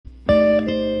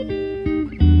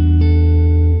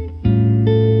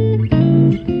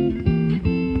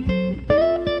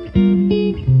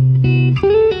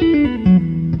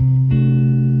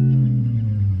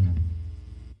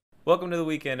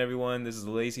weekend, everyone. This is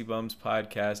the Lazy Bums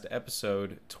Podcast,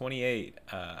 episode 28.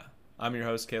 I'm your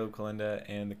host, Caleb Kalinda,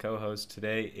 and the co-host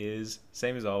today is,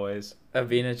 same as always,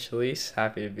 Avina Chalise.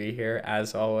 Happy to be here,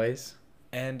 as always.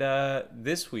 And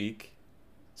this week,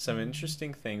 some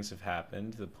interesting things have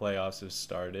happened. The playoffs have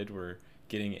started. We're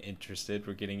getting interested.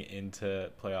 We're getting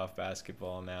into playoff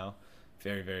basketball now.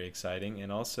 Very, very exciting.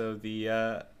 And also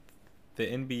the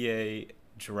NBA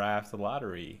draft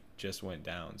lottery just went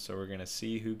down. So we're going to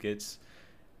see who gets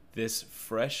this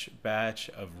fresh batch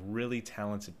of really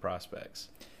talented prospects.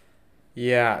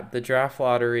 Yeah, the draft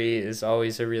lottery is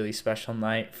always a really special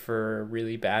night for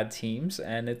really bad teams,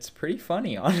 and it's pretty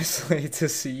funny, honestly, to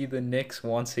see the Knicks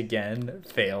once again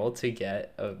fail to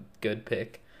get a good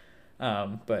pick.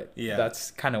 But Yeah.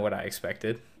 that's kind of what I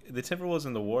expected. The Timberwolves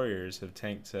and the Warriors have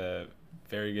tanked to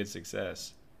very good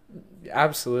success.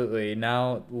 Absolutely.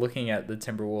 Now, looking at the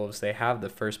Timberwolves, they have the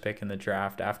first pick in the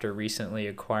draft after recently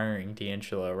acquiring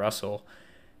D'Angelo Russell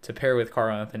to pair with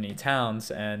Karl Anthony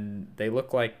Towns, and they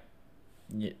look like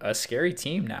a scary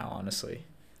team now, honestly.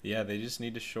 Yeah, they just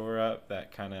need to shore up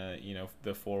that kind of,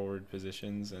 the forward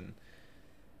positions, and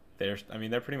they're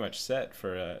pretty much set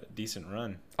for a decent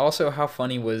run. Also, how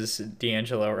funny was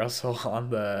D'Angelo Russell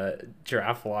on the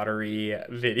draft lottery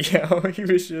video? He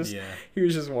was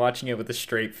just watching it with a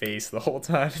straight face the whole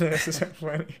time. It was so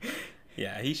funny.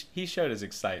 Yeah, he showed his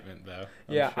excitement though.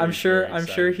 I'm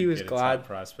sure he was glad.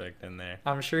 Prospect in there.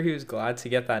 I'm sure he was glad to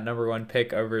get that number one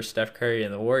pick over Steph Curry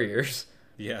and the Warriors.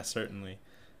 Yeah, certainly.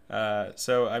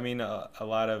 So a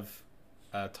lot of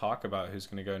talk about who's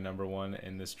going to go number one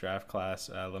in this draft class.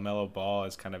 LaMelo Ball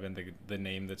has kind of been the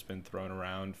name that's been thrown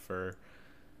around for,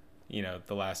 the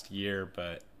last year,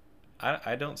 but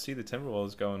I don't see the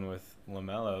Timberwolves going with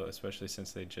LaMelo, especially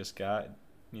since they just got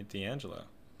D'Angelo.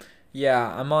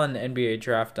 Yeah, I'm on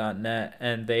NBADraft.net,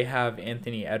 and they have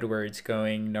Anthony Edwards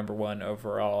going number one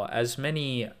overall. As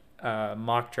many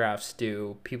mock drafts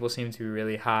do, people seem to be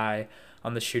really high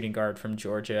on the shooting guard from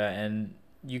Georgia, and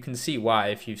you can see why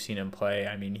if you've seen him play.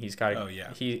 I mean, he's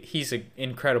he's an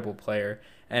incredible player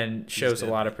and shows a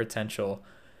lot of potential.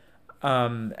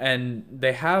 And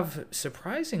they have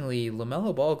surprisingly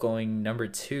LaMelo Ball going number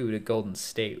 2 to Golden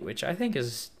State, which I think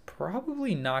is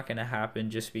probably not going to happen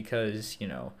just because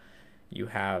you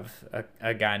have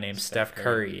a guy named Steph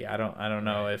Curry. I don't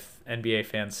know if NBA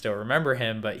fans still remember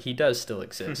him, but he does still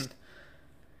exist.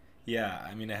 Yeah,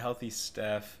 a healthy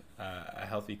Steph, a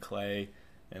healthy Clay,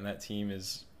 and that team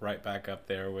is right back up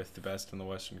there with the best in the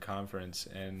Western Conference.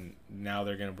 And now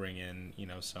they're going to bring in,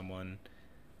 someone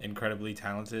incredibly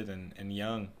talented and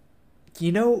young.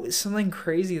 Something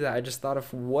crazy that I just thought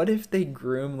of, what if they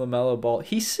groom LaMelo Ball?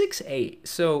 He's 6'8",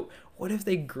 so what if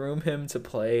they groom him to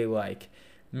play like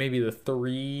maybe the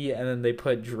 3, and then they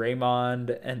put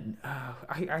Draymond, and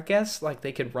I guess like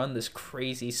they could run this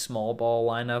crazy small ball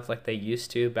lineup like they used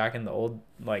to back in the old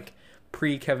like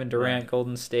pre-Kevin Durant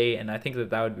Golden State, and I think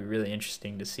that would be really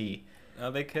interesting to see.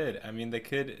 They could. They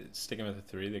could stick him at the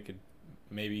 3. They could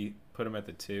maybe put him at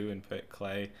the 2 and put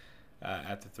Clay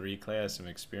at the 3. Clay has some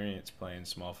experience playing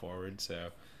small forward, so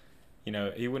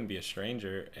he wouldn't be a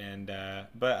stranger. And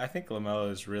but I think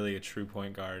LaMelo is really a true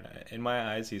point guard. In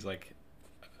my eyes, he's like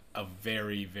a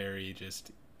very, very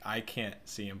I can't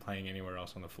see him playing anywhere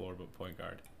else on the floor but point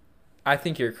guard. I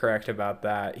think you're correct about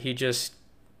that. He just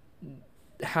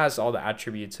has all the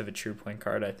attributes of a true point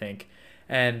guard, I think.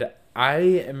 And I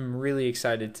am really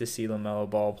excited to see LaMelo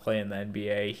Ball play in the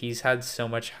NBA. He's had so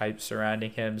much hype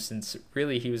surrounding him since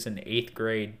really he was in 8th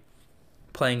grade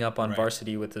playing up on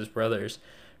varsity with his brothers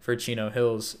for Chino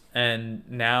Hills. And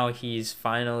now he's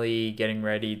finally getting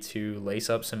ready to lace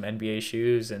up some NBA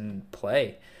shoes and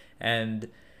play. And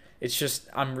it's just,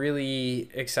 I'm really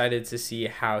excited to see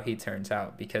how he turns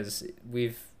out because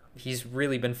he's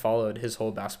really been followed his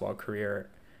whole basketball career,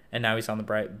 and now he's on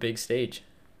the big stage.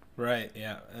 Right,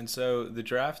 yeah. And so the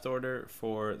draft order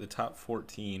for the top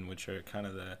 14, which are kind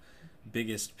of the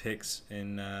biggest picks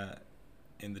in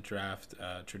the draft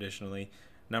traditionally.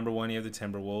 Number 1, you have the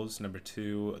Timberwolves. Number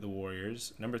 2, the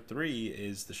Warriors. Number 3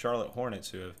 is the Charlotte Hornets,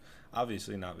 who have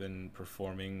obviously not been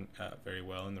performing very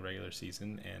well in the regular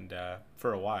season and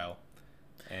for a while.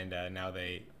 And now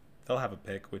they'll have a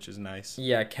pick, which is nice.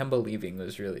 Yeah, Kemba leaving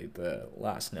was really the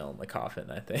last nail in the coffin,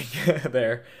 I think,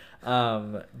 there.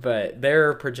 But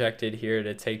they're projected here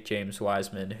to take James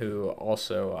Wiseman, who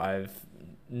also I've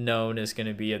known is going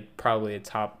to be probably a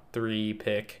top 3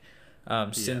 pick.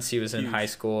 Since he was in high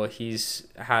school, he's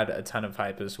had a ton of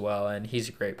hype as well, and he's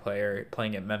a great player,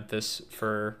 playing at Memphis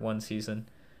for one season.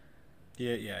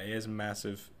 Yeah, he has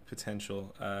massive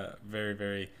potential. Very,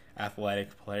 very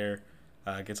athletic player.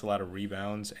 Gets a lot of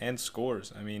rebounds and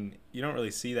scores. You don't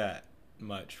really see that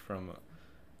much from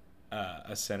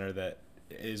a center that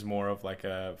is more of like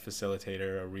a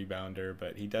facilitator, a rebounder,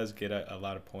 but he does get a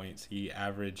lot of points. He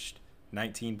averaged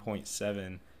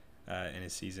 19.7 in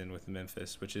his season with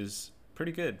Memphis, which is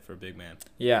pretty good for a big man.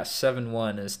 Yeah,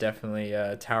 7-1 is definitely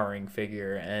a towering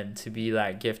figure, and to be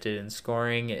that gifted in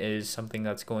scoring is something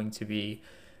that's going to be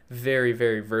very,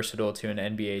 very versatile to an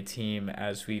NBA team,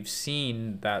 as we've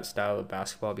seen that style of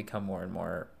basketball become more and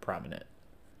more prominent.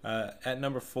 At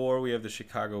number 4, we have the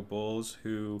Chicago Bulls,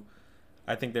 who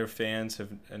I think their fans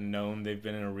have known they've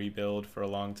been in a rebuild for a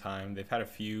long time. They've had a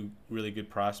few really good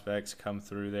prospects come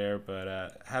through there,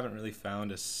 but haven't really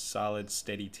found a solid,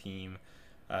 steady team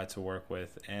to work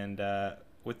with. And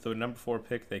with the number 4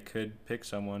 pick, they could pick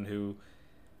someone who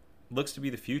looks to be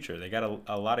the future. They got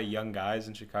a lot of young guys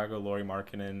in Chicago. Lauri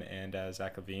Markkanen and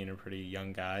Zach LaVine are pretty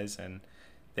young guys, and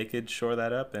they could shore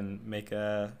that up and make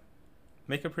a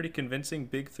pretty convincing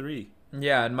big three.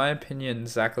 Yeah, in my opinion,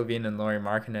 Zach LaVine and Lauri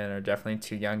Markkanen are definitely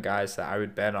two young guys that I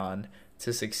would bet on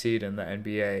to succeed in the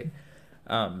NBA.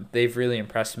 They've really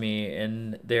impressed me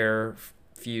in their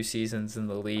few seasons in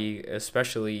the league,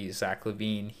 especially Zach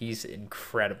LaVine. He's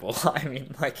incredible. I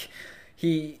mean, like,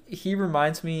 he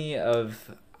reminds me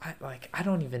of, I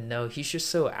don't even know. He's just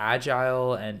so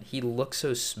agile, and he looks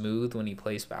so smooth when he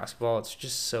plays basketball. It's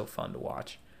just so fun to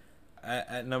watch.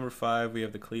 At number 5, we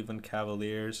have the Cleveland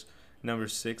Cavaliers. Number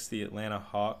 6, the Atlanta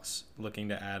Hawks, looking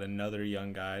to add another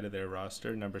young guy to their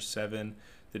roster. Number 7,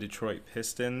 the Detroit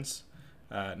Pistons.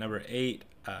 Number 8,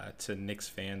 to Knicks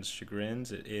fans'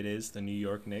 chagrins, it is the New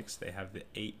York Knicks. They have the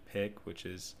 8th pick, which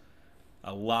is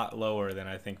a lot lower than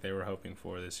I think they were hoping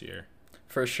for this year.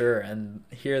 For sure, and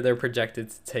here they're projected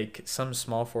to take some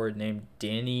small forward named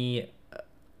Danny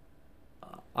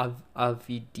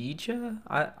Avdija?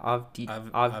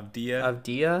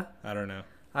 Avdia? I don't know.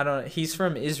 He's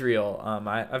from Israel.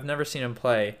 I've never seen him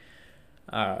play,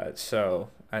 so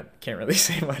I can't really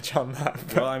say much on that.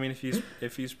 But. Well, I mean,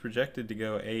 if he's projected to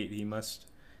go 8, he must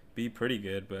be pretty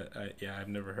good. But yeah, I've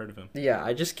never heard of him. Yeah,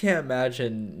 I just can't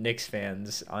imagine Knicks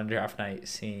fans on draft night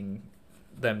seeing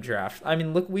them draft. I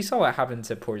mean, look, we saw what happened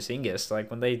to Porzingis. Like,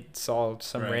 when they saw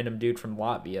some random dude from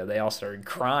Latvia, they all started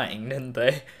crying, didn't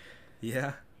they?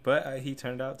 Yeah, but he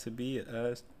turned out to be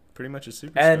pretty much a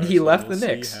superstar. And he left the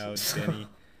Knicks.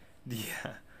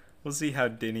 Yeah, we'll see how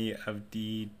Denny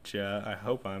Avdija, I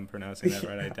hope I'm pronouncing that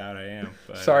right. I doubt I am.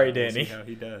 But, sorry, Danny. We'll see how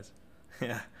he does.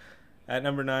 Yeah. At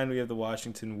number 9, we have the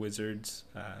Washington Wizards.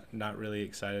 Not really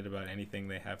excited about anything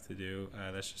they have to do.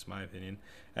 That's just my opinion.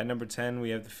 At number 10, we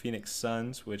have the Phoenix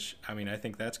Suns, which, I mean, I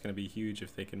think that's going to be huge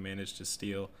if they can manage to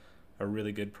steal a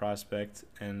really good prospect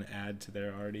and add to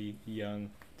their already young,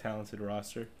 talented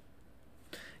roster.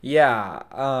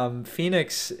 Yeah,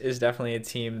 Phoenix is definitely a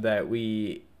team that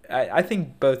I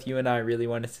think both you and I really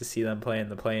wanted to see them play in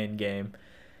the play-in game.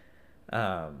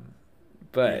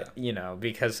 But,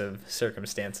 because of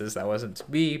circumstances, that wasn't to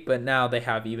be. But now they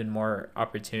have even more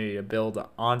opportunity to build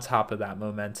on top of that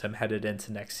momentum headed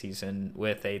into next season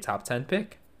with a top 10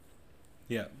 pick.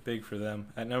 Yeah, big for them.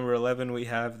 At number 11, we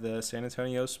have the San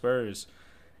Antonio Spurs.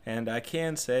 And I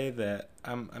can say that,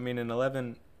 an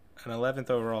 11th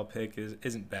overall pick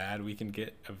isn't bad. We can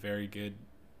get a very good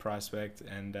prospect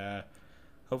and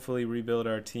hopefully rebuild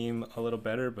our team a little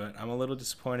better, but I'm a little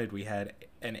disappointed. We had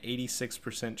an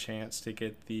 86% chance to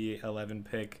get the 11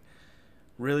 pick.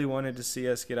 Really wanted to see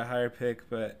us get a higher pick,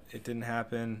 but it didn't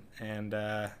happen. And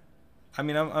I'm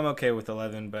okay with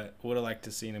 11, but would have liked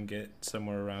to seen him get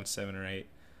somewhere around 7 or 8.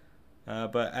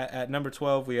 But at number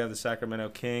 12, we have the Sacramento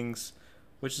Kings,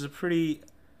 which is a pretty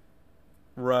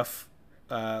rough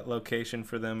location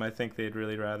for them. I think they'd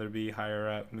really rather be higher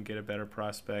up and get a better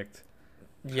prospect.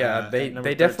 Yeah, they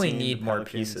definitely need more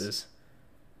pieces.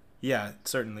 Yeah,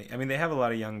 certainly. I mean, they have a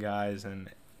lot of young guys, and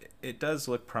it does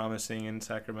look promising in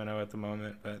Sacramento at the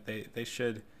moment, but they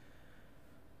should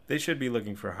be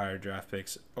looking for higher draft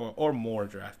picks or more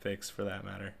draft picks for that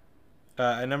matter.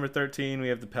 At number 13, we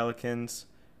have the Pelicans.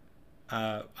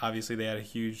 Obviously, they had a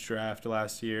huge draft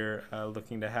last year,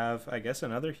 looking to have, I guess,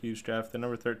 another huge draft. The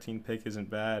number 13 pick isn't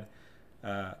bad.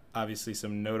 Obviously,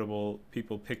 some notable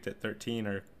people picked at 13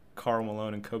 are Karl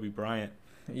Malone and Kobe Bryant.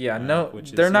 Yeah,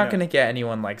 they're not going to get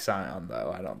anyone like Zion,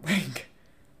 though, I don't think.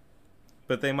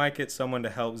 But they might get someone to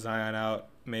help Zion out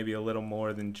maybe a little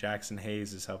more than Jackson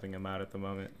Hayes is helping him out at the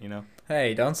moment,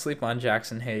 Hey, don't sleep on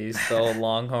Jackson Hayes, the old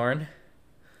Longhorn.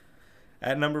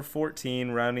 At number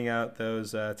 14, rounding out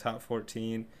those top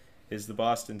 14, is the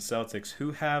Boston Celtics,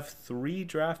 who have 3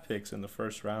 draft picks in the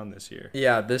first round this year.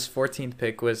 Yeah, this 14th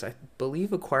pick was, I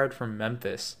believe, acquired from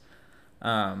Memphis.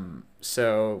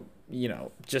 So,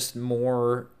 just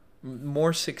more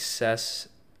success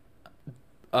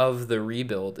of the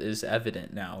rebuild is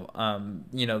evident now.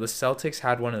 The Celtics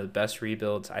had one of the best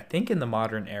rebuilds, I think, in the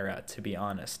modern era, to be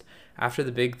honest. After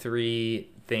the Big Three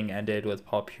thing ended with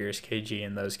Paul Pierce, KG,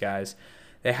 and those guys,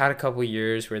 they had a couple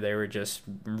years where they were just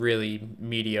really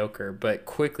mediocre, but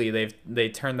quickly they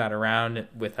turned that around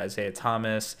with Isaiah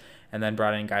Thomas, and then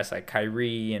brought in guys like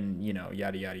Kyrie and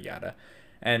yada yada yada,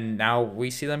 and now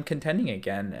we see them contending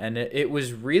again, and it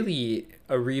was really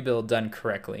a rebuild done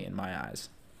correctly in my eyes.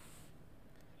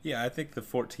 Yeah, I think the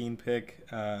 14 pick.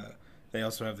 They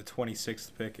also have the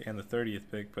 26th pick and the 30th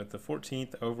pick, but the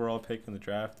 14th overall pick in the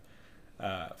draft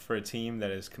for a team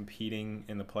that is competing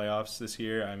in the playoffs this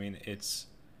year. I mean, it's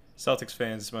Celtics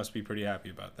fans must be pretty happy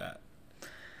about that.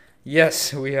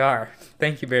 Yes, we are.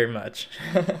 Thank you very much.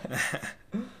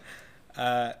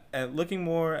 And looking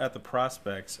more at the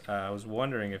prospects, I was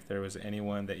wondering if there was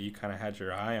anyone that you kind of had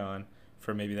your eye on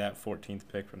for maybe that 14th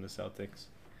pick from the Celtics.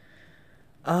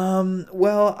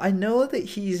 Well, I know that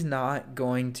he's not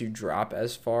going to drop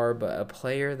as far, but a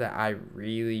player that I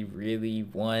really, really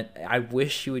want, I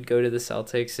wish he would go to the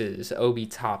Celtics, is Obi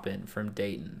Toppin from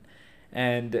Dayton.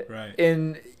 And Right.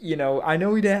 I know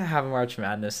we didn't have March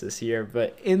Madness this year,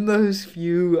 but in those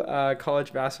few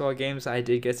college basketball games I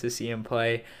did get to see him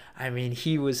play, I mean,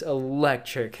 he was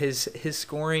electric. His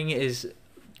scoring is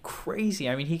crazy.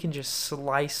 I mean, he can just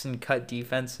slice and cut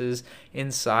defenses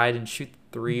inside and shoot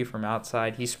three from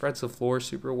outside. He spreads the floor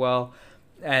super well.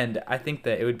 And I think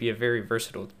that it would be a very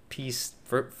versatile piece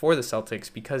for the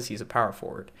Celtics because he's a power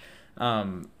forward.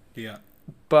 Yeah.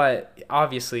 But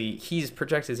obviously, he's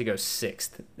projected to go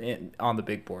sixth on the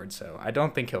big board, so I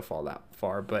don't think he'll fall that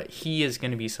far. But he is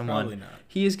going to be someone. Probably not.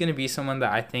 He is going to be someone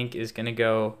that I think is going to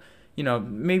go.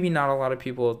 Maybe not a lot of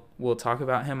people will talk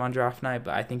about him on draft night,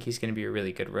 but I think he's going to be a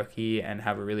really good rookie and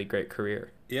have a really great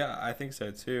career. Yeah, I think so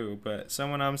too. But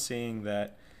someone I'm seeing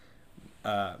that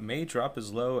may drop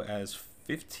as low as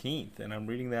 15th, and I'm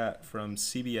reading that from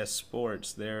CBS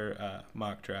Sports, their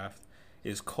mock draft,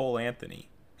 is Cole Anthony.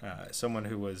 Someone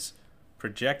who was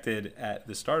projected at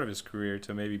the start of his career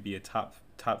to maybe be a top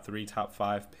 3, top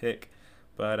 5 pick,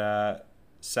 but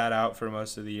sat out for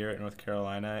most of the year at North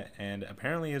Carolina and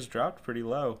apparently has dropped pretty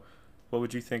low. What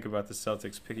would you think about the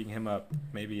Celtics picking him up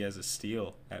maybe as a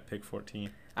steal at pick 14?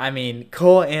 I mean,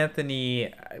 Cole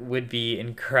Anthony would be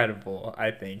incredible,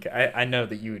 I think. I know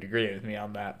that you would agree with me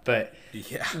on that. But,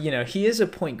 yeah, he is a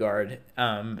point guard.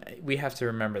 We have to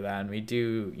remember that. And we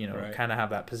do, right. kind of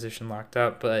have that position locked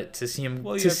up. But to see him...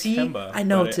 Well, you to have see, Kemba, I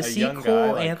know, but to a see young Cole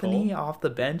guy like Anthony Cole? off the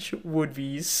bench would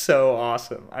be so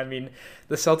awesome. I mean,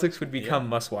 the Celtics would become Yeah.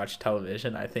 must-watch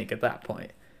television, I think, at that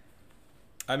point.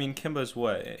 I mean, Kimba's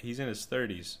what? He's in his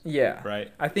 30s. Yeah.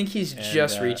 Right? I think he's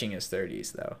just reaching his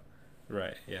 30s, though.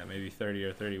 Right, yeah, maybe 30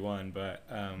 or 31. But,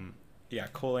 yeah,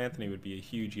 Cole Anthony would be a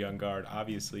huge young guard.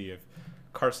 Obviously, if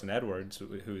Carson Edwards,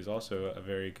 who is also a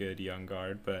very good young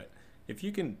guard. But if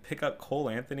you can pick up Cole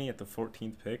Anthony at the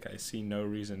 14th pick, I see no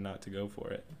reason not to go for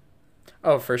it.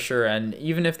 Oh, for sure. And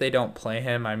even if they don't play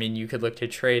him, I mean, you could look to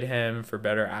trade him for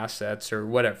better assets or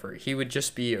whatever. He would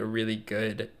just be a really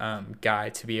good guy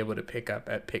to be able to pick up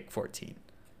at pick 14.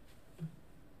 Do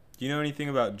you know anything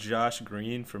about Josh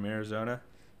Green from Arizona?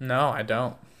 No, I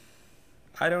don't.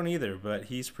 I don't either, but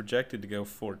he's projected to go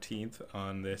 14th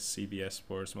on this CBS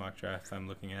Sports mock draft I'm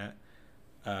looking at.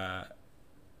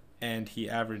 And he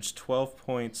averaged 12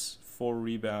 points, 4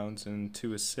 rebounds, and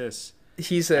 2 assists.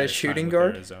 He's a shooting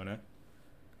guard? Arizona.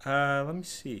 Let me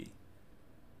see.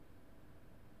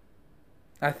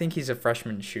 I think he's a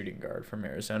freshman shooting guard from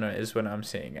Arizona is what I'm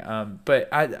seeing. But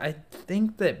I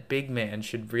think that big man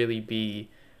should really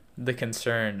be the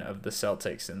concern of the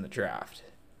Celtics in the draft.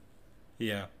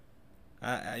 Yeah.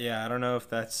 I don't know if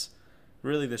that's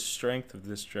really the strength of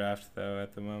this draft, though,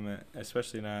 at the moment,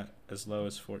 especially not as low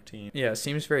as 14. Yeah, it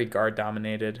seems very guard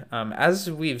dominated. As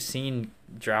we've seen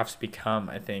drafts become,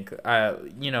 I think,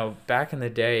 back in the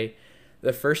day,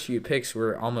 the first few picks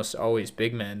were almost always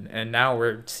big men, and now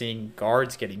we're seeing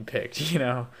guards getting picked,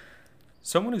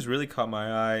 Someone who's really caught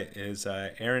my eye is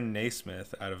Aaron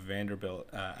Naismith out of Vanderbilt,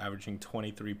 averaging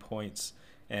 23 points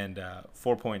and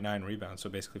 4.9 rebounds, so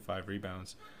basically 5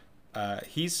 rebounds.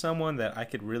 He's someone that I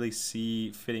could really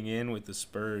see fitting in with the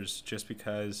Spurs just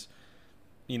because,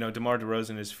 DeMar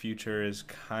DeRozan, his future is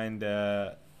kind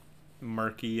of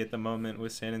murky at the moment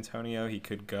with San Antonio. He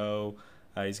could go.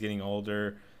 He's getting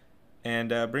older. And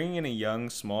bringing in a young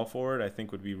small forward I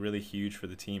think would be really huge for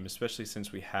the team, especially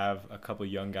since we have a couple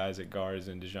young guys at guards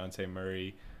in DeJounte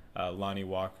Murray, Lonnie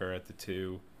Walker at the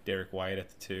 2, Derek White at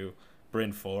the 2.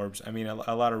 Bryn Forbes. I mean,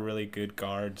 a lot of really good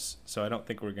guards, so I don't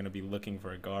think we're going to be looking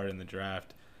for a guard in the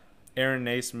draft. Aaron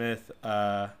Naismith,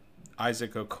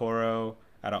 Isaac Okoro,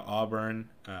 out of Auburn.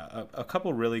 A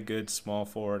couple really good small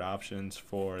forward options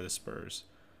for the Spurs.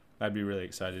 I'd be really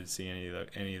excited to see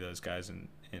any of those guys in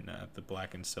the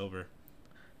black and silver.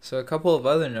 So a couple of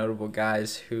other notable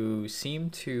guys who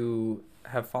seem to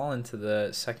have fallen to the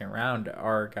second round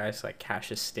are guys like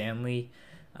Cassius Stanley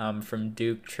from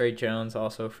Duke, Trey Jones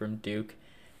also from Duke,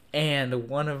 and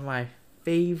one of my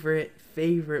favorite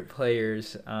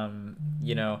players.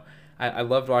 I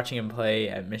loved watching him play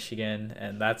at Michigan,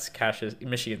 and that's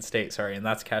Michigan State, sorry, and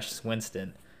that's Cassius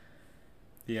Winston.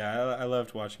 Yeah, I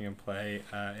loved watching him play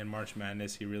in March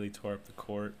Madness. He really tore up the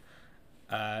court.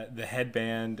 The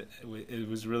headband, it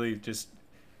was really just,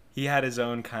 he had his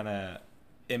own kind of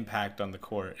impact on the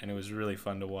court, and it was really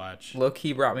fun to watch.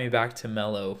 Low-key brought me back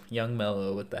to young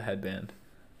Melo with the headband.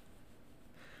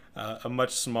 A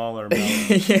much smaller Melo.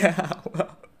 Yeah,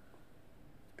 well,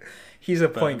 he's a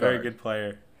point guard. Very good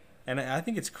player. And I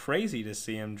think it's crazy to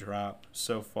see him drop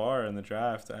so far in the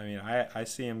draft. I mean, I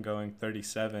see him going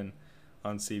 37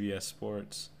 on CBS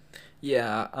Sports.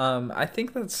 Yeah, I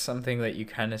think that's something that you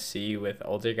kind of see with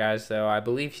older guys, though. I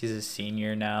believe he's a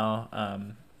senior now.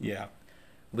 Yeah.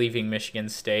 Leaving Michigan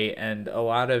State, and a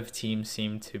lot of teams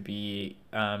seem to be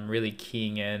really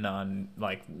keying in on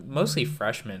like mostly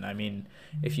freshmen. I mean,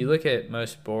 if you look at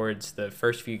most boards, the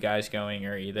first few guys going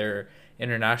are either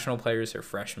international players or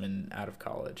freshmen out of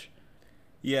college.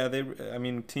 Yeah,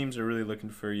 teams are really looking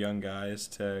for young guys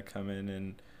to come in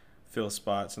and fill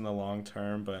spots in the long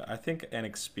term, but I think an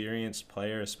experienced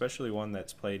player, especially one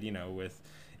that's played, with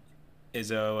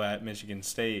Izzo at Michigan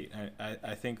State,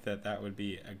 I think that would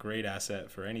be a great asset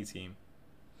for any team.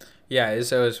 Yeah,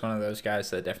 Izzo is one of those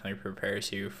guys that definitely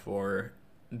prepares you for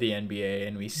the NBA,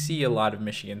 and we see a lot of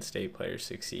Michigan State players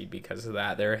succeed because of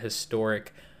that. They're a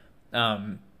historic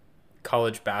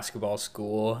college basketball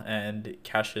school, and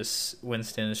Cassius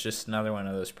Winston is just another one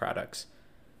of those products.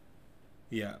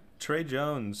 Yeah. Trey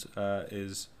Jones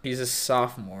he's a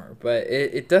sophomore, but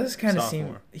it does kind of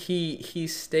seem he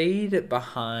stayed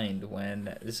behind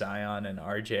when Zion and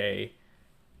RJ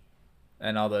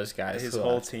and all those guys his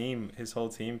whole team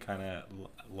kind of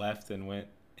left and went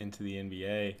into the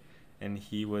NBA, and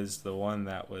he was the one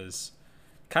that was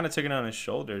kind of took it on his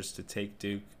shoulders to take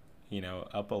Duke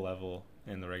up a level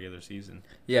in the regular season.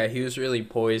 Yeah, he was really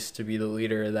poised to be the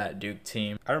leader of that Duke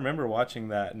team. I remember watching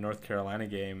that North Carolina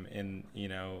game in,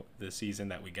 the season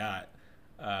that we got,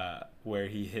 where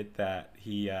he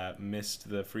missed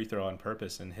the free throw on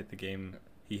purpose and hit the game.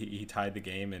 He tied the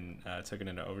game and took it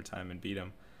into overtime and beat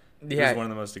him. It was one of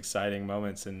the most exciting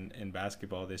moments in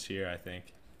basketball this year, I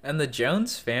think. And the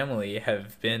Jones family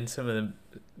have been some of the,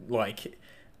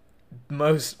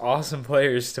 most awesome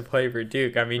players to play for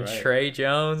Duke. I mean, right. Trey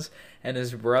Jones and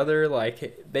his brother,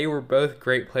 they were both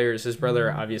great players. His brother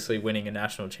obviously winning a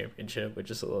national championship, which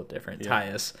is a little different.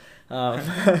 Yeah.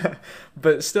 Tyus.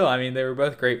 But still, I mean, they were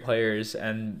both great players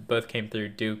and both came through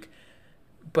Duke.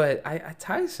 But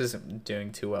Tyus isn't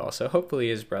doing too well, so hopefully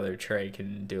his brother Trey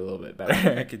can do a little bit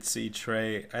better. I could see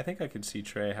Trey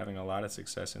having a lot of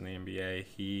success in the NBA.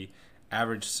 He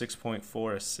averaged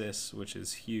 6.4 assists, which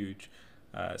is huge.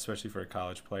 Especially for a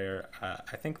college player.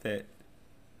 I think that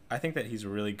he's a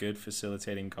really good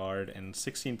facilitating guard, and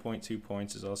 16.2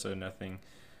 points is also nothing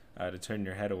to turn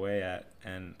your head away at.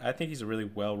 And I think he's a really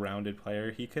well-rounded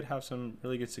player. He could have some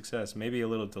really good success, maybe a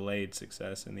little delayed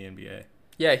success in the NBA.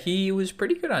 Yeah, he was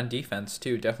pretty good on defense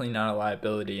too. Definitely not a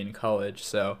liability in college,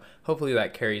 so hopefully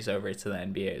that carries over to the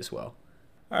NBA as well.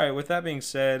 All right, with that being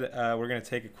said, we're going to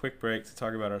take a quick break to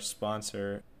talk about our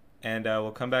sponsor. And we'll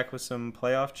come back with some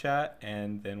playoff chat,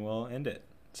 and then we'll end it.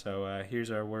 So here's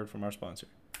our word from our sponsor.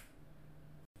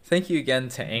 Thank you again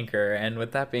to Anchor. And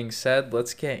with that being said,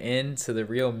 let's get into the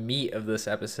real meat of this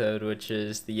episode, which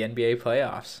is the NBA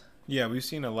playoffs. Yeah, we've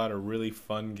seen a lot of really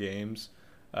fun games,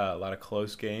 a lot of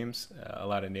close games, a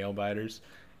lot of nail-biters,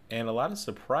 and a lot of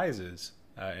surprises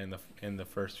in the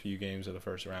first few games of the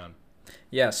first round.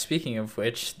 Yeah, speaking of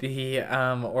which, the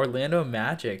Orlando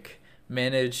Magic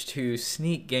managed to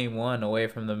sneak game one away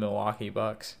from the Milwaukee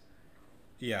Bucks.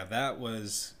 Yeah, that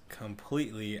was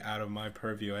completely out of my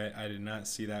purview. I did not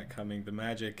see that coming. The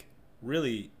Magic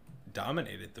really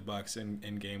dominated the Bucks in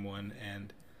game one,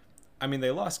 and I mean,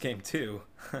 they lost game two,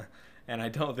 and I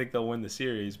don't think they'll win the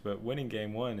series, but winning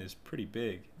game one is pretty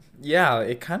big. Yeah,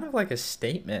 it kind of like a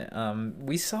statement.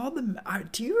 We saw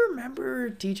do you remember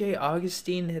DJ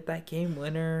Augustine hit that game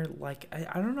winner?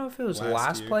 I don't know if it was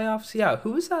last playoffs. Yeah,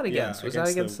 who was that against? Yeah, was that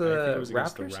against the Raptors?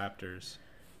 Against the Raptors.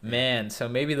 Man, so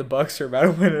maybe the Bucks are about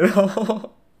to win it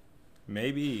all.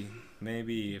 Maybe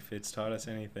if it's taught us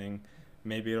anything,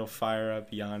 maybe it'll fire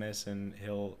up Giannis and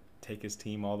he'll take his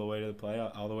team all the way to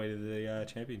the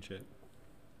championship.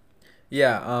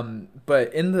 Yeah,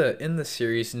 but in the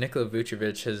series, Nikola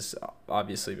Vucevic has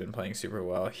obviously been playing super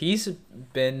well. He's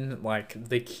been like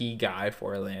the key guy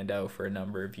for Orlando for a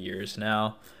number of years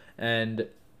now, and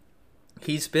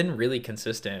he's been really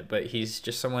consistent. But he's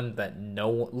just someone that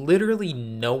literally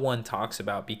no one talks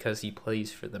about because he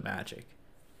plays for the Magic.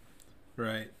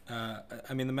 Right.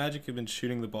 I mean, the Magic have been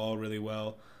shooting the ball really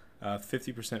well,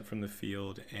 50% from the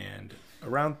field and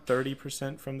around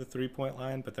 30% from the 3-point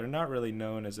line, but they're not really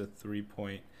known as a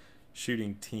 3-point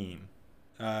shooting team.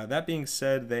 That being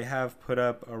said, they have put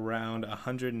up around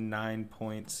 109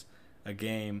 points a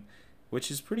game, which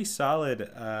is pretty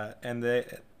solid.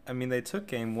 They took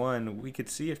game one. We could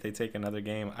see if they take another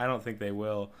game. I don't think they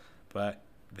will, but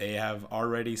they have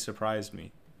already surprised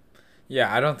me.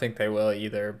 Yeah, I don't think they will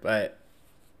either, but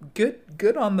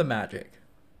good on the Magic.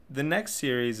 The next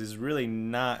series is really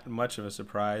not much of a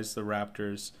surprise. The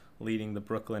Raptors leading the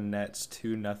Brooklyn Nets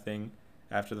 2-0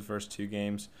 after the first two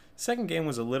games. Second game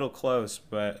was a little close,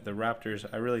 but the Raptors,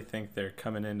 I really think they're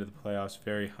coming into the playoffs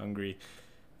very hungry.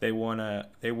 They want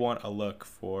a look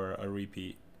for a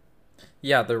repeat.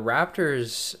 Yeah, the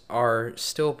Raptors are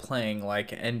still playing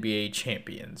like NBA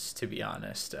champions, to be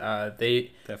honest.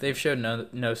 They've showed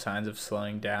no signs of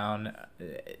slowing down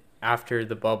after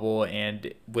the bubble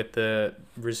and with the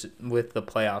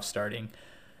playoffs starting.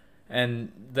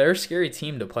 And they're a scary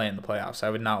team to play in the playoffs.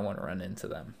 I would not want to run into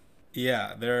them.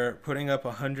 Yeah, they're putting up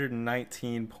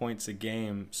 119 points a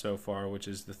game so far, which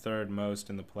is the third most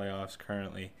in the playoffs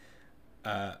currently.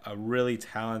 A really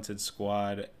talented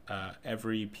squad.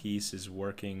 Every piece is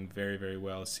working very, very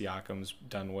well. Siakam's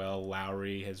done well.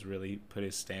 Lowry has really put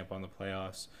his stamp on the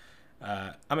playoffs.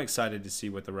 I'm excited to see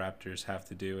what the Raptors have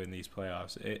to do in these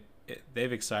playoffs.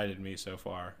 They've excited me so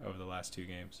far over the last two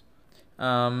games.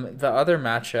 The other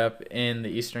matchup in the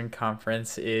Eastern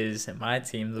Conference is my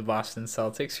team, the Boston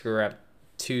Celtics, who are up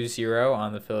 2-0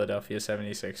 on the Philadelphia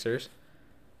 76ers.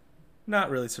 Not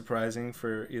really surprising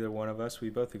for either one of us. We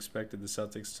both expected the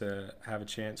Celtics to have a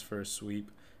chance for a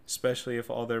sweep, especially if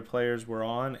all their players were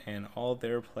on, and all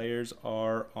their players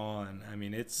are on. I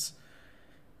mean,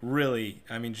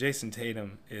 Jason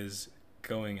Tatum is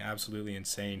going absolutely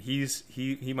insane.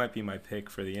 He might be my pick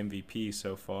for the MVP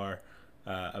so far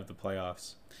of the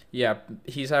playoffs. Yeah,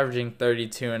 he's averaging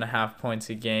 32.5 points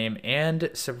a game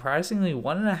and surprisingly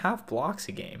 1.5 blocks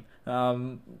a game.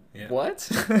 Yeah.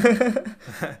 What?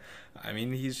 I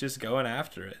mean, he's just going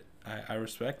after it. I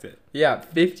respect it. Yeah,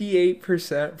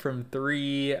 58% from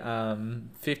three,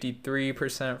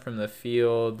 53% from the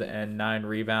field, and 9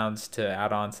 rebounds to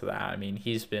add on to that. I mean,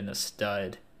 he's been a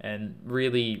stud and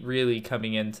really, really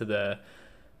coming into the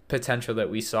potential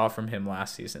that we saw from him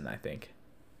last season, I think.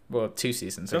 Well, 2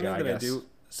 seasons ago, I guess.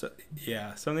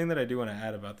 Something that I do want to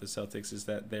add about the Celtics is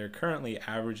that they're currently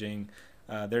averaging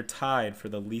they're tied for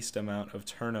the least amount of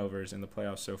turnovers in the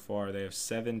playoffs so far. They have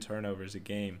 7 turnovers a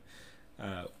game,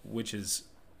 which is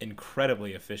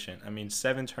incredibly efficient. I mean,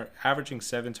 averaging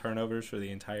 7 turnovers for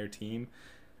the entire team,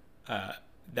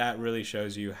 that really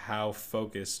shows you how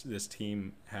focused this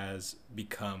team has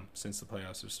become since the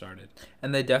playoffs have started.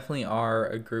 And they definitely are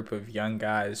a group of young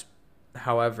guys.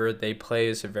 However, they play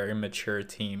as a very mature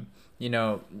team. You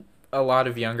know, a lot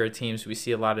of younger teams, we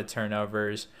see a lot of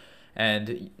turnovers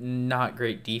and not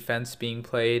great defense being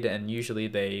played, and usually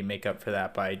they make up for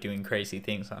that by doing crazy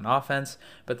things on offense.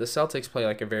 But the Celtics play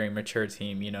like a very mature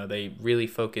team. You know, they really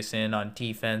focus in on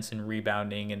defense and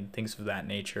rebounding and things of that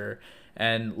nature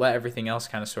and let everything else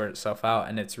kind of sort itself out,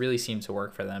 and it's really seemed to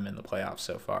work for them in the playoffs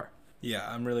so far. Yeah,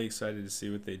 I'm really excited to see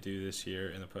what they do this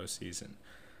year in the postseason.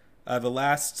 The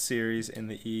last series in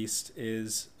the East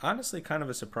is honestly kind of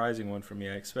a surprising one for me.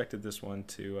 I expected this one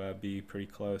to be pretty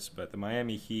close, but the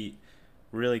Miami Heat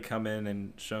really come in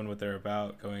and shown what they're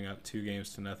about, going up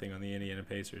 2-0 on the Indiana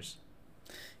Pacers.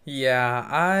 Yeah,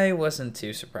 I wasn't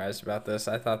too surprised about this.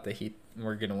 I thought the Heat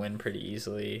were going to win pretty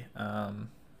easily.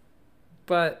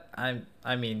 But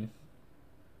I mean,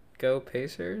 go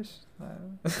Pacers.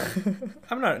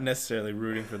 I'm not necessarily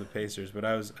rooting for the Pacers, but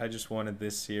I just wanted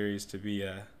this series to be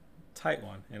a tight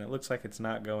one, and it looks like it's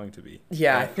not going to be.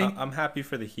 Yeah, but I think I'm happy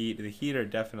for the Heat. The Heat are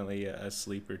definitely a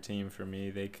sleeper team for me.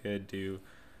 They could do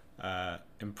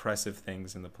impressive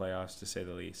things in the playoffs, to say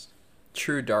the least.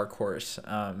 True dark horse.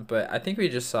 But I think we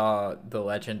just saw the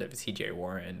legend of T.J.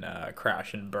 Warren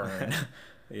crash and burn.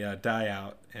 Yeah, die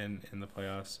out in the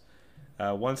playoffs.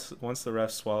 Once the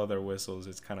refs swallow their whistles,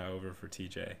 it's kind of over for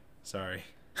TJ. Sorry.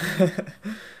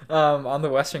 On the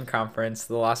Western Conference,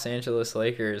 the Los Angeles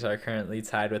Lakers are currently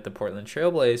tied with the Portland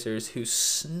Trailblazers, who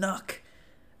snuck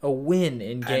a win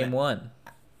in Game 1.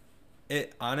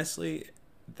 It honestly,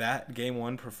 that game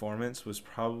one performance was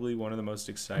probably one of the most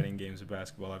exciting games of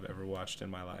basketball I've ever watched in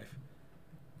my life.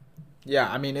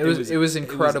 Yeah, I mean, it was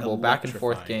incredible, back and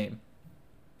forth electrifying. game.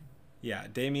 Yeah,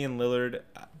 Damian Lillard,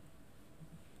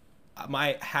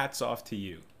 my hat's off to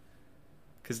you,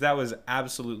 because that was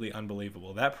absolutely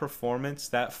unbelievable. That performance,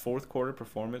 that fourth quarter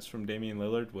performance from Damian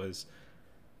Lillard was,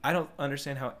 I don't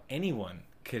understand how anyone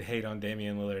could hate on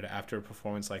Damian Lillard after a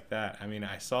performance like that. I mean,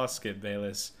 I saw Skip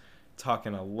Bayless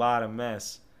talking a lot of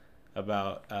mess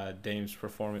about Dame's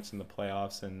performance in the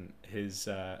playoffs and his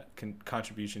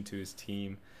contribution to his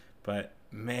team. But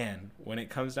man, when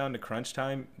it comes down to crunch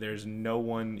time, there's no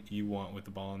one you want with the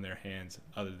ball in their hands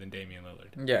other than Damian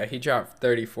Lillard. Yeah, he dropped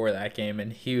 34 that game,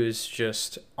 and he was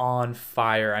just on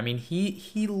fire. I mean,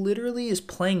 he literally is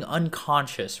playing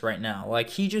unconscious right now. Like,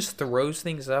 he just throws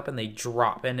things up and they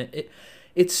drop, and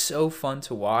it's so fun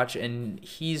to watch. And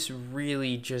he's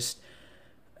really just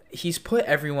he's put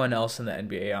everyone else in the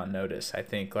NBA on notice. I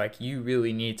think like you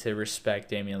really need to respect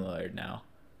Damian Lillard now.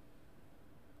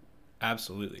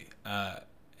 Absolutely. I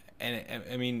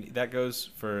mean, that goes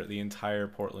for the entire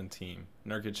Portland team.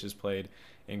 Nurkic has played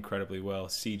incredibly well.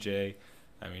 CJ,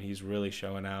 I mean, he's really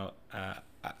showing out.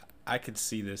 I could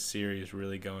see this series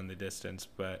really going the distance,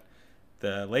 but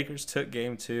the Lakers took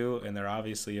game two, and they're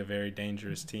obviously a very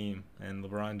dangerous team, and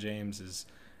LeBron James is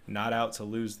not out to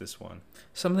lose this one.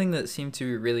 Something that seemed to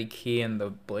be really key in the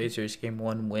Blazers game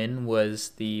one win was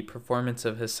the performance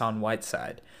of Hassan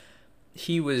Whiteside.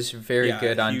 He was very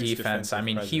good on defense. I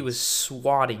mean, he was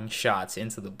swatting shots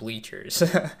into the bleachers.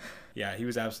 Yeah, he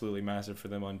was absolutely massive for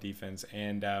them on defense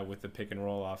and with the pick and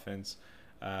roll offense.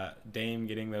 Dame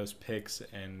getting those picks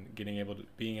and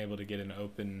being able to get an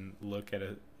open look at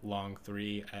a long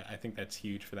three, I think that's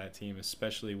huge for that team,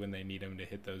 especially when they need him to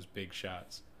hit those big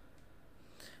shots.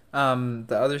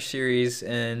 The other series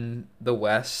in the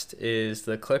West is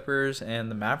the Clippers and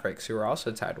the Mavericks, who are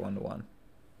also tied 1-1.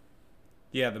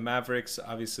 Yeah, the Mavericks,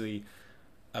 obviously,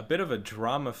 a bit of a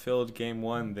drama-filled game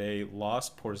one. They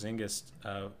lost Porzingis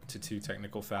to 2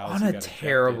 technical fouls. On a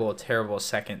terrible, terrible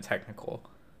second technical.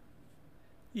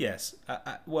 Yes.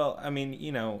 Well, I mean,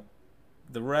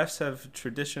 the refs have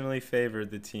traditionally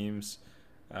favored the teams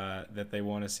that they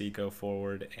want to see go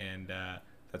forward, and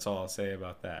that's all I'll say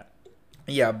about that.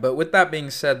 Yeah, but with that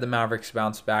being said, the Mavericks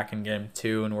bounced back in game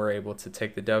 2 and were able to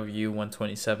take the W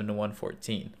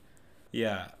 127-114.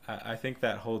 Yeah, I think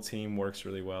that whole team works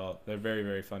really well. They're very,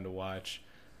 very fun to watch.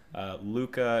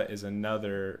 Luka is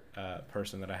another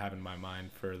person that I have in my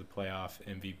mind for the playoff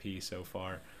MVP so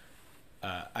far.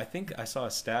 I think I saw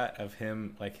a stat of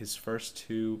him, like his first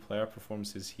 2 playoff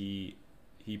performances, he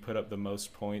put up the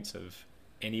most points of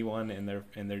anyone in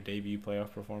their debut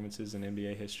playoff performances in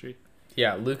NBA history.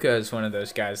 Yeah, Luka is one of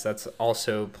those guys that's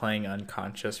also playing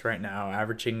unconscious right now,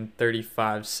 averaging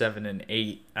 35, 7, and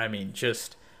 8. I mean,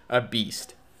 just a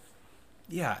beast.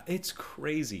 Yeah, it's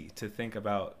crazy to think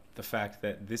about the fact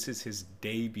that this is his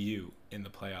debut in the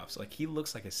playoffs. Like, he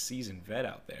looks like a seasoned vet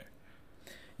out there.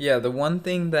 Yeah, the one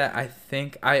thing that I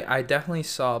think I definitely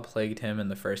saw plagued him in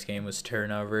the first game was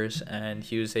turnovers, and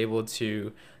he was able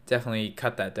to definitely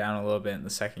cut that down a little bit in the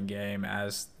second game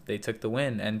as they took the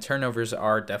win. And turnovers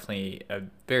are definitely a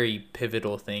very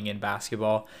pivotal thing in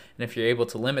basketball, and if you're able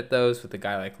to limit those with a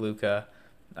guy like Luka,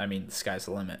 I mean, the sky's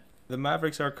the limit. The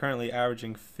Mavericks are currently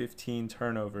averaging 15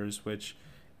 turnovers, which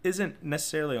isn't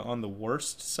necessarily on the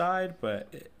worst side,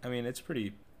 but, I mean, it's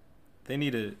pretty... They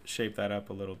need to shape that up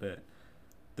a little bit.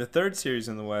 The third series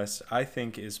in the West, I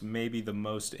think, is maybe the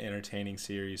most entertaining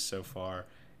series so far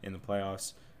in the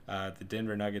playoffs. The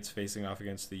Denver Nuggets facing off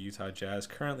against the Utah Jazz,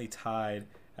 currently tied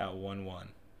at 1-1.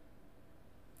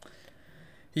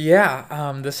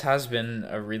 Yeah, this has been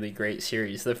a really great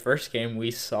series. The first game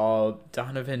we saw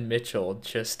Donovan Mitchell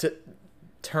just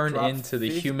turn into the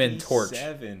Human Torch.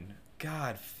 57.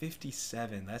 God,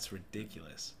 57. That's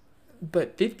ridiculous.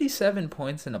 But 57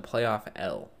 points in a playoff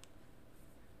L.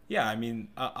 Yeah, I mean,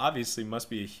 obviously must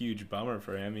be a huge bummer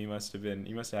for him. He must have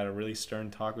had a really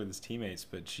stern talk with his teammates,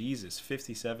 but Jesus,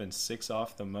 57, 6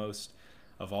 off the most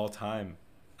of all time.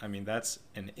 I mean, that's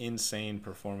an insane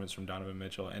performance from Donovan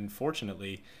Mitchell, and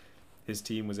fortunately, his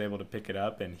team was able to pick it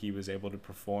up, and he was able to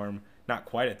perform not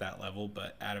quite at that level,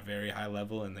 but at a very high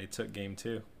level, and they took game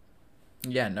 2.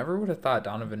 Yeah, never would have thought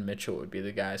Donovan Mitchell would be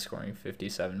the guy scoring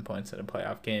 57 points in a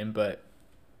playoff game, but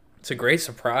it's a great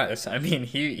surprise. I mean,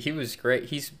 he was great.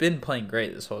 He's been playing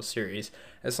great this whole series,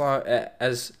 as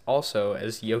also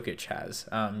as Jokic has.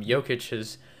 Jokic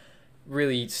has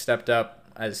really stepped up,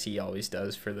 as he always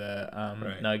does for the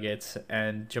Right. Nuggets,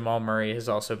 and Jamal Murray has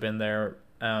also been there,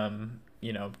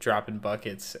 dropping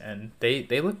buckets, and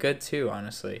they look good too,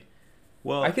 honestly.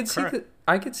 Well, I could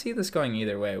see this going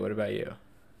either way. What about you?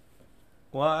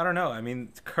 well, I don't know. I mean,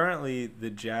 currently the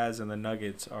Jazz and the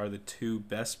Nuggets are the two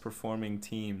best performing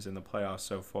teams in the playoffs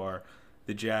so far.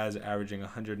 The Jazz averaging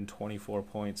 124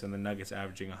 points and the Nuggets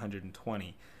averaging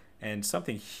 120. And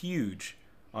something huge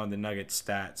on the Nuggets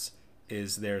stats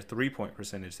is their 3-point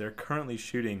percentage. They're currently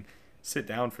shooting, sit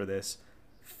down for this,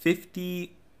 50%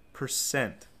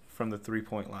 from the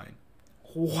 3-point line.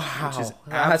 Wow, Which is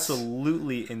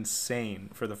absolutely insane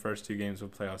for the first two games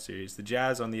of the playoff series. The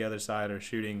Jazz on the other side are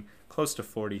shooting close to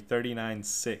 40,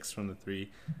 39-6 from the three,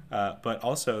 but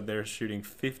also they're shooting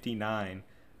 59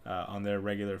 on their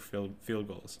regular field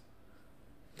goals.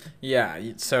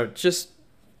 Yeah, so just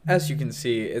as you can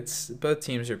see, it's both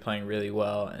teams are playing really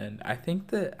well, and I think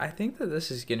that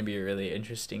this is going to be a really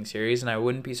interesting series, and I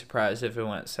wouldn't be surprised if it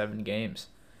went 7 games.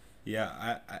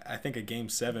 Yeah, I think a game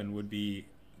 7 would be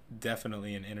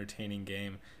definitely an entertaining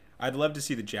game. I'd love to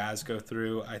see the Jazz go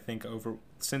through. I think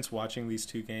since watching these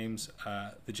two games,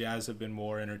 the Jazz have been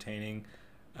more entertaining,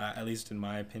 at least in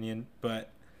my opinion. But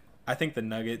I think the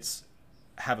Nuggets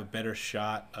have a better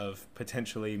shot of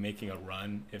potentially making a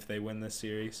run if they win this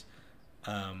series.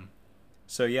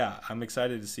 So yeah, I'm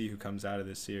excited to see who comes out of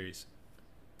this series.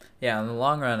 Yeah, in the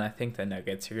long run, I think the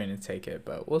Nuggets are going to take it,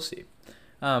 but we'll see.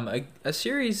 A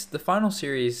series, the final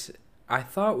series, I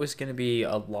thought was going to be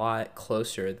a lot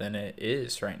closer than it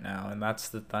is right now, and that's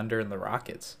the Thunder and the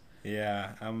Rockets.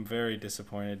 Yeah, I'm very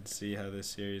disappointed to see how this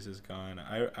series has gone.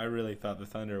 I really thought the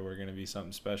Thunder were going to be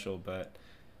something special, but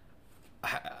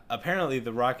apparently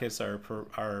the Rockets have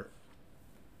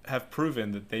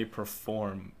proven that they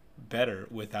perform better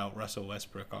without Russell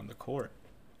Westbrook on the court.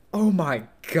 Oh my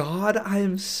God, I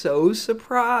am so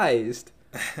surprised.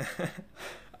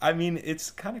 I mean,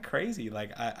 it's kind of crazy.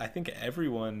 Like, I think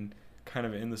everyone kind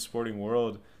of in the sporting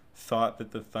world thought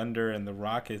that the Thunder and the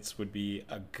Rockets would be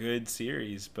a good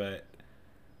series, but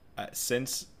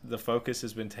since the focus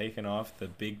has been taken off the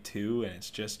big two and it's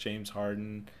just James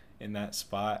Harden in that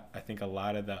spot, I think a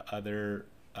lot of the other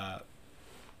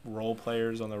role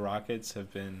players on the Rockets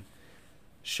have been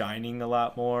shining a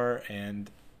lot more, and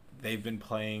they've been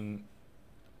playing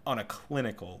on a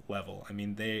clinical level. I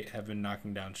mean, they have been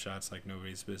knocking down shots like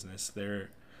nobody's business. They're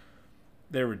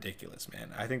ridiculous,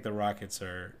 man. I think the Rockets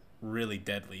are really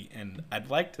deadly, and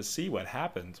I'd like to see what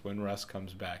happens when Russ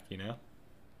comes back, you know?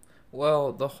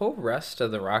 Well, the whole rest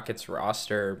of the Rockets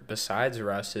roster, besides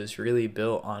Russ, is really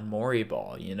built on Morey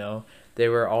ball. You know, they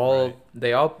were all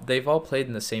they've all played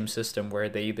in the same system where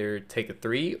they either take a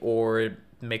three or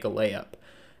make a layup.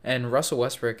 And Russell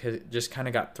Westbrook has just kind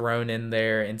of got thrown in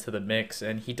there into the mix,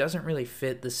 and he doesn't really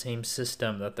fit the same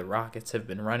system that the Rockets have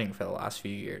been running for the last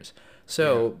few years.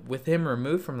 So with him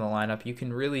removed from the lineup, you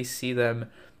can really see them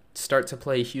start to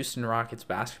play Houston Rockets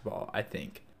basketball, I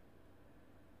think.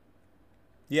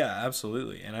 Yeah,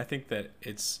 absolutely. And I think that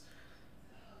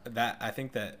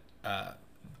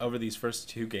over these first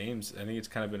two games, I think it's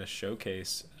kind of been a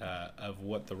showcase of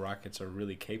what the Rockets are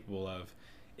really capable of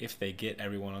if they get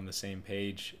everyone on the same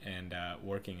page and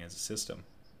working as a system.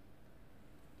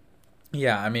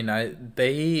 Yeah, I mean, I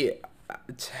didn't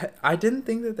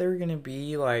think that they were going to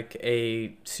be like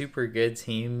a super good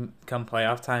team come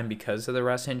playoff time because of the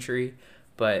Russ injury,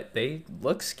 but they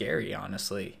look scary,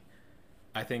 honestly.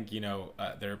 I think,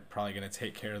 they're probably going to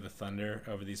take care of the Thunder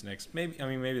over these next. Maybe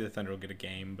the Thunder will get a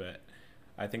game, but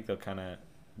I think they'll kind of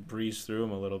breeze through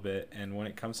them a little bit. And when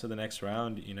it comes to the next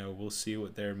round, we'll see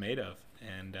what they're made of,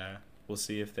 and we'll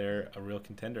see if they're a real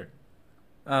contender.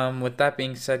 With that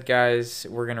being said, guys,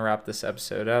 we're going to wrap this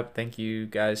episode up. Thank you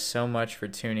guys so much for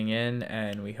tuning in,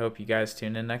 and we hope you guys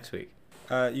tune in next week.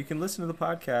 You can listen to the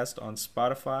podcast on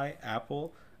Spotify,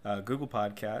 Apple, Google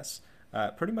Podcasts,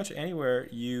 pretty much anywhere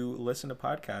you listen to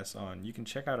podcasts on. You can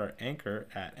check out our Anchor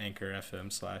at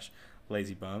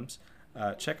anchor.fm/lazybums.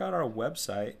 Check out our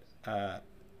website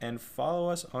and follow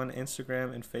us on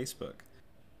Instagram and Facebook.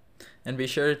 And be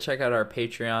sure to check out our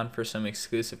Patreon for some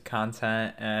exclusive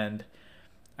content and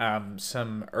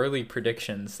some early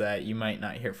predictions that you might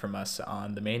not hear from us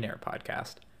on the Main Air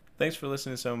podcast. Thanks for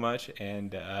listening so much,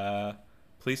 and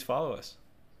please follow us.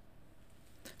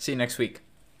 See you next week.